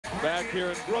Back here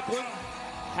in Brooklyn,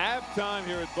 halftime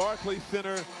here at Barclays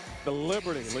Center. The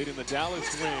Liberty leading the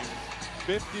Dallas Wings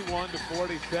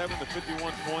 51-47, the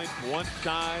 51 points, one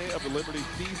shy of the Liberty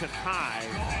season high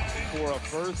for a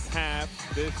first half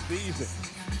this season.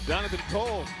 Jonathan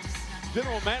Kolb,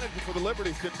 general manager for the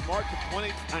Liberty since March of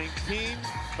 2019,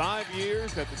 5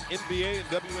 years at the NBA and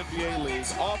WNBA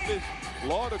leagues, office,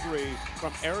 law degree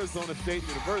from Arizona State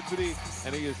University,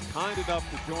 and he is kind enough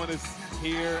to join us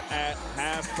here at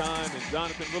halftime. And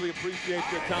Jonathan, really appreciate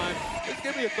your time. Just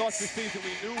give me your thoughts this season.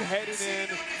 We knew heading in,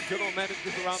 general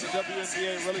managers around the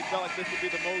WNBA really felt like this would be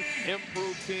the most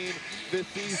improved team this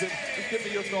season. Just give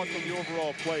me your thoughts on the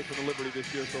overall play for the Liberty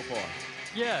this year so far.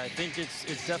 Yeah, I think it's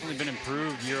definitely been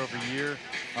improved year over year.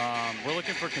 We're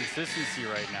looking for consistency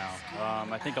right now.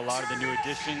 I think a lot of the new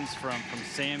additions from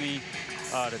Sammy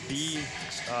to B,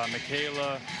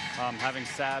 Michaela, having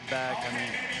Sab back. I mean,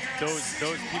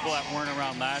 those people that weren't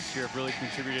around last year have really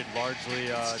contributed largely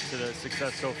to the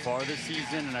success so far this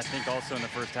season, and I think also in the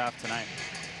first half tonight.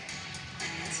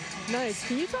 Nice.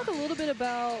 Can you talk a little bit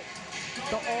about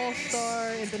the All-Star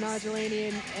and Benaj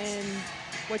Jelani and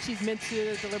what she's meant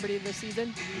to the Liberty this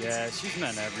season? Yeah, she's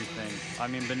meant everything. I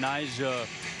mean, Benaj,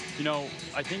 you know,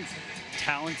 I think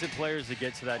talented players that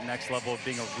get to that next level of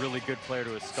being a really good player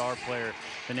to a star player,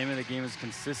 the name of the game is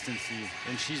consistency,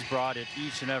 and she's brought it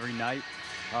each and every night.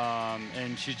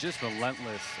 And she's just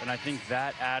relentless, and I think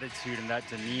that attitude and that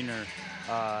demeanor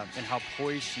and how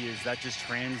poised she is, that just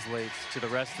translates to the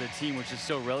rest of the team, which is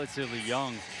still relatively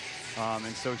young.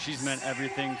 And so she's meant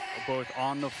everything, both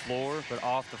on the floor, but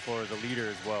off the floor as a leader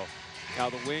as well. Now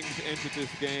the Wings entered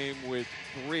this game with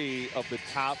 3 of the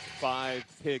top 5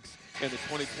 picks in the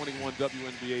 2021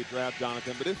 WNBA draft,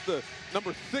 Jonathan. But it's the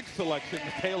number 6 selection,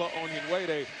 Michaela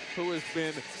Onyenwere, who has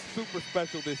been super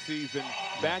special this season,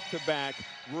 back-to-back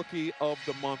Rookie of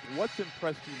the Month. What's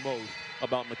impressed you most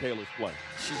about Michaela's play?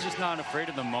 She's just not afraid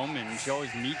of the moment, and she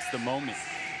always meets the moment.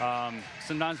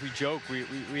 Sometimes we joke,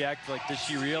 we act like, does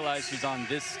she realize she's on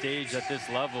this stage at this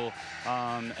level?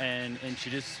 And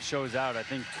she just shows out. I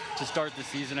think to start the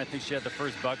season, I think she had the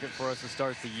first bucket for us to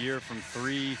start the year from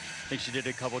 3. I think she did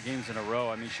a couple games in a row.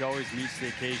 I mean, she always meets the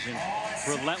occasion.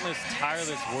 Relentless,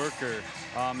 tireless worker,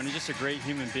 and just a great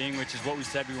human being, which is what we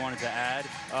said we wanted to add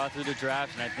through the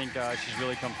draft. And I think she's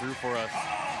really come through for us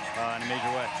in a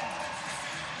major way.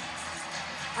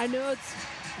 I know it's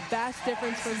vast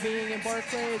difference from being in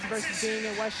Barclays versus being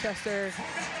in Westchester.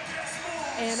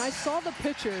 And I saw the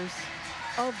pictures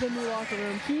of the new locker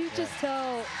room. Can you just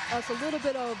tell us a little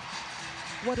bit of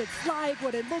what it's like,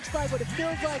 what it looks like, what it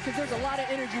feels like? Because there's a lot of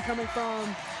energy coming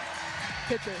from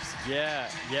pictures. Yeah.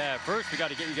 First, we got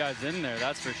to get you guys in there,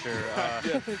 that's for sure.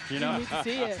 You know, you need to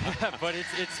see it. But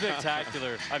it's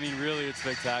spectacular. I mean, really, it's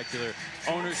spectacular.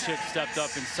 Ownership stepped up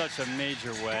in such a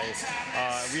major way.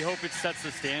 We hope it sets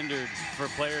the standard for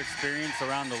player experience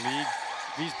around the league.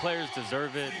 These players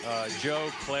deserve it. Joe,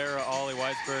 Clara, Ollie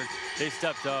Weisberg, they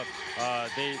stepped up.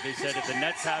 They said if the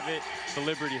Nets have it, the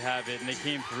Liberty have it, and they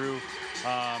came through.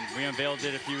 We unveiled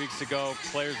it a few weeks ago.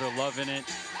 Players are loving it.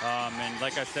 And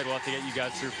like I said, we'll have to get you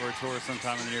guys through for a tour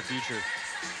sometime in the near future.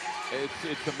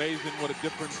 It's amazing what a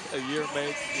difference a year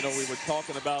makes. You know, we were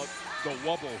talking about the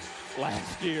wobble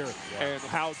last year and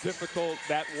how difficult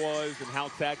that was and how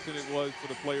taxing it was for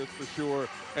the players for sure.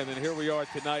 And then here we are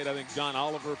tonight. I think John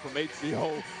Oliver from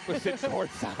HBO was sitting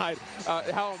courtside.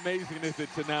 How amazing is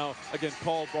it to now, again,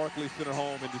 call Barclays Center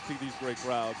home and to see these great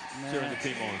crowds cheering the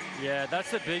team on? Yeah,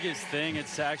 that's the biggest thing.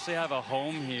 It's to actually have a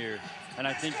home here. And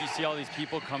I think you see all these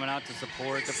people coming out to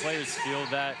support. The players feel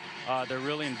that. They're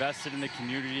really invested in the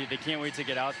community. They can't wait to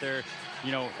get out there,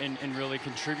 you know, and really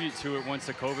contribute to it once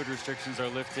the COVID restrictions are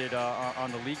lifted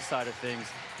on the league side of things.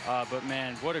 But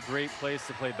man, what a great place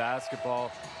to play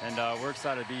basketball, and we're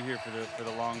excited to be here for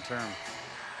the long term.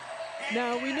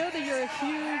 Now, we know that you're a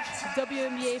huge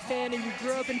WNBA fan and you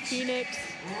grew up in Phoenix.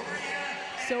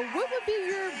 So what would be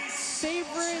your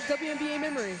favorite WNBA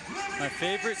memory? My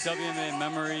favorite WNBA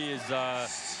memory is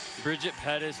Bridget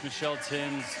Pettis, Michelle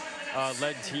Timms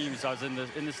led teams. I was in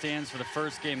the stands for the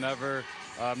first game ever.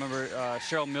 I remember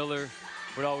Cheryl Miller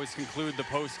would always conclude the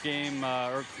post game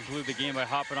or conclude the game by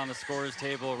hopping on the scorer's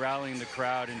table, rallying the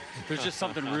crowd. And there's just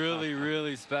something really,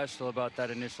 really special about that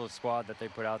initial squad that they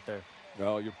put out there.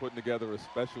 Well, you're putting together a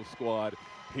special squad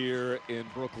here in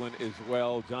Brooklyn as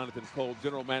well. Jonathan Kolb,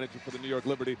 general manager for the New York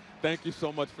Liberty, thank you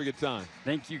so much for your time.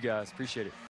 Thank you, guys. Appreciate it.